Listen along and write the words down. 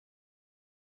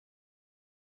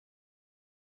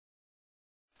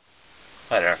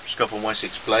Hi there, Scott from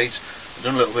Wessex Blades. I've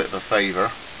done a little bit of a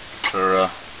favour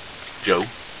for Joe.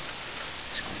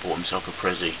 He's bought himself a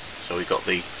Prezi, so we got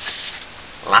the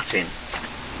Latin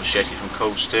Machete from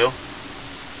Cold Steel.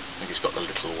 I think he's got the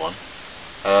little one.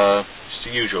 Just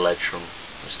the usual edge from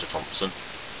Mr. Thompson.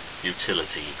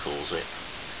 Utility, he calls it.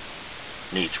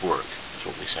 Needs work, is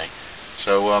what we say.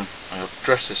 So I'll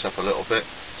dress this up a little bit.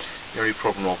 The only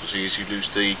problem obviously is you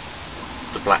lose the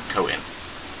black coating,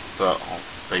 but I'll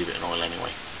bathe it in oil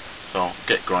anyway. So I'll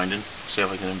get grinding, see if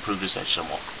I can improve this edge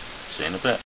somewhat. See you in a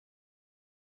bit.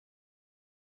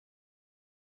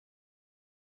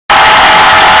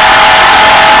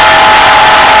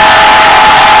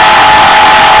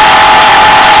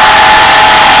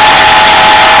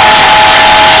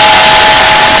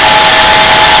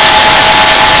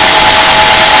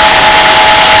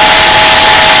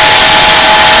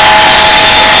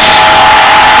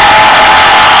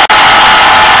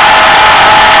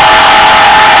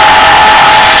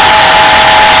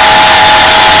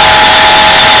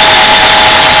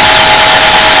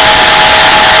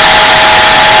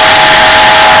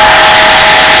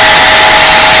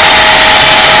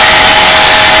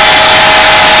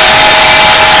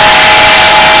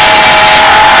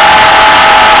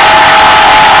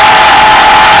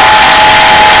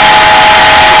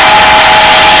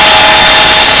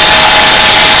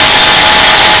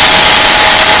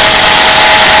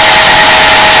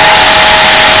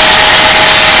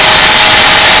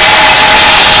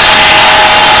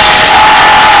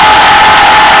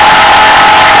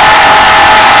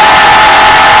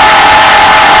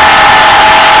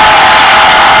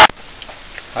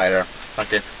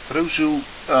 For those who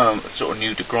are sort of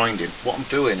new to grinding, what I'm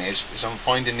doing is I'm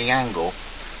finding the angle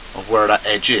of where that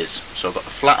edge is. So I've got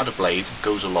the flat of the blade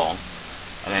goes along,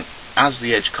 and then as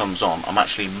the edge comes on, I'm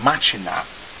actually matching that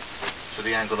to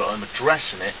the angle that I'm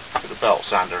addressing it to the belt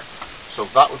sander. So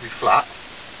that would be flat.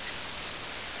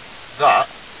 That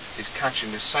is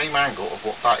catching the same angle of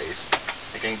what that is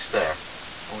against there.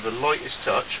 And with the lightest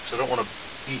touch, because I don't want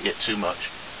to heat it too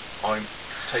much, I'm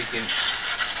taking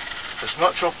as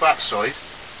much off that side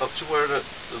up to where the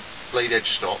blade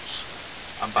edge stops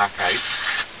and back out,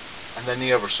 and then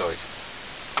the other side.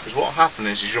 Because what will happen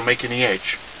is you're making the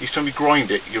edge, each time you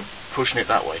grind it, you're pushing it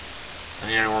that way,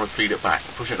 and you don't want to feed it back,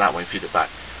 push it that way and feed it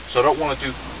back. So I don't want to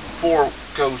do 4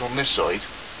 goes on this side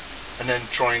and then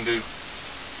try and do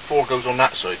 4 goes on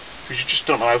that side, because you just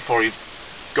don't know how far you've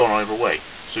gone either way.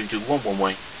 So you do one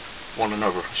way, one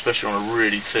another, especially on a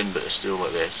really thin bit of steel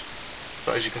like this.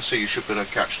 But as you can see, you should be able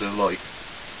to catch the light.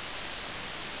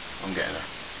 I'm getting there.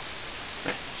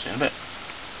 Okay, see you in a bit.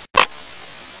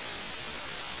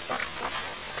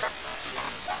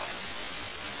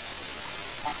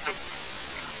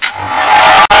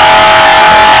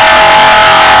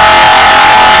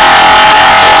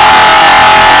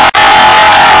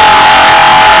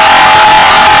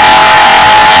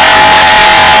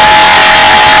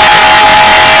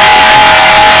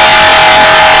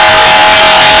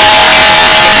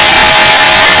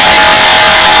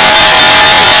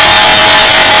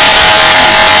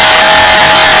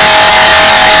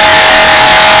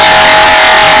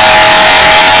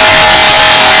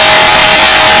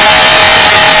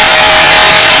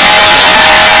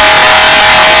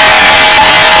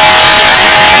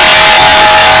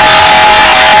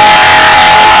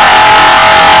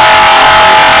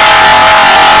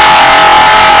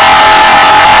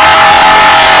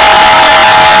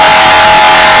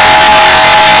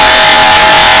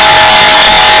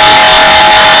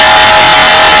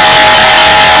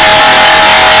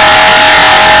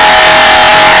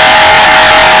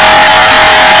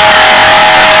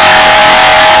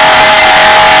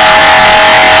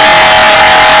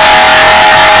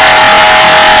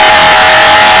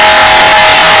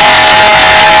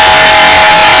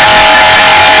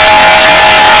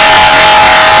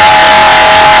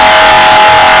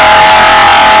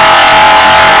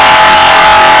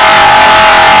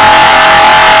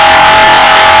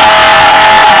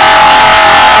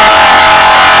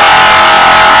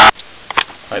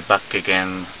 Back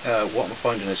again. What I'm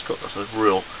finding is got this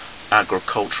real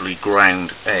agriculturally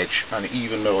ground edge, and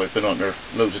even though I've been on there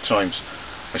loads of times,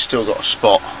 I still got a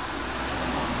spot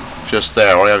just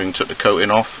there. I haven't took the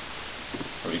coating off.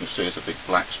 What you can see is a big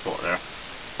black spot there.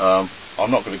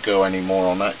 I'm not going to go any more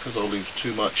on that because I'll lose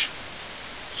too much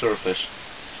surface.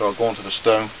 So I'll go onto the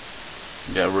stone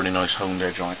and get a really nice honed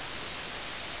edge on it.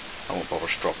 I won't bother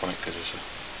stropping it because it's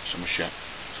a machete.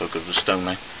 So I'll go to the stone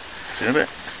now. See you in a bit.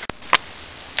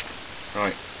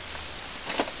 Right.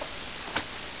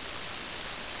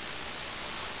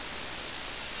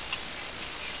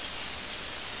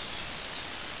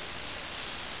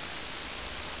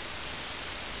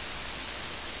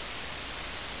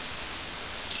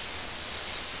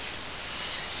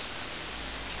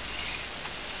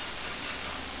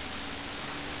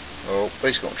 Well,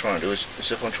 basically what I'm trying to do is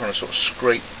as if I'm trying to sort of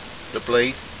scrape the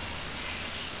blade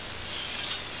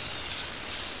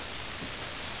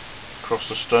across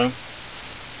the stone.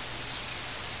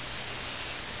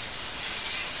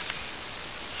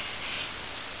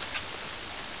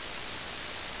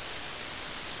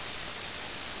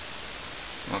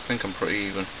 I think I'm pretty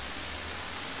even.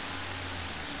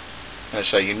 I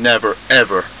say you never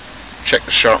ever check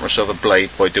the sharpness of the blade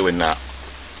by doing that.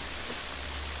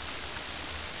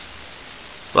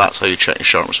 That's how you check the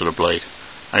sharpness of the blade.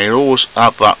 And you'll always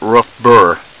have that rough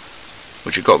burr,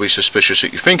 which you've got to be suspicious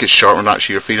that you think it's sharp and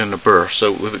actually you're feeling the burr.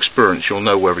 So with experience you'll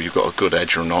know whether you've got a good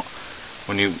edge or not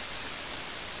when you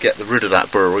get rid of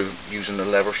that burr with using the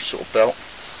lever sort of belt.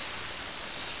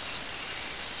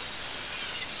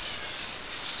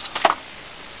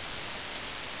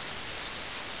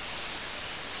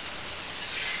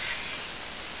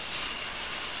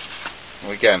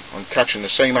 And again, I'm catching the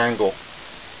same angle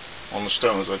on the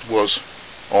stone as I was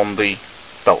on the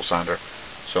belt sander,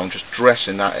 so I'm just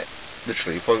dressing that.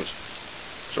 Literally, if I was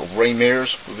sort of Ray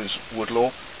Mears with his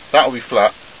Woodlaw, that will be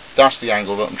flat. That's the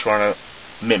angle that I'm trying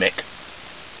to mimic,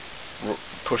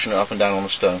 pushing it up and down on the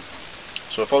stone.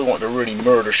 So if I wanted to really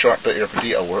murder sharp bit here for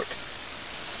detail work,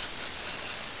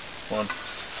 1,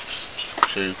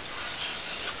 2,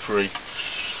 3,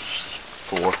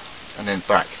 4, and then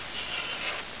back.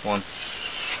 1,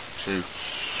 2,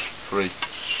 3,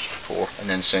 4, and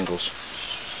then singles.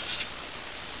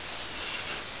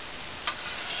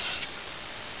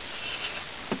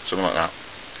 Something like that.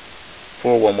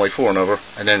 4 one way, 4 another,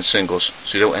 and then singles,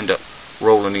 so you don't end up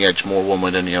rolling the edge more one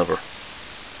way than the other.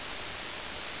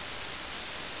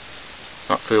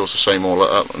 That feels the same all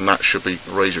up, and that should be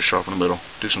razor sharp in the middle.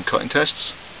 Do some cutting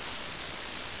tests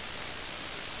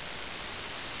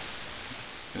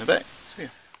in a bit.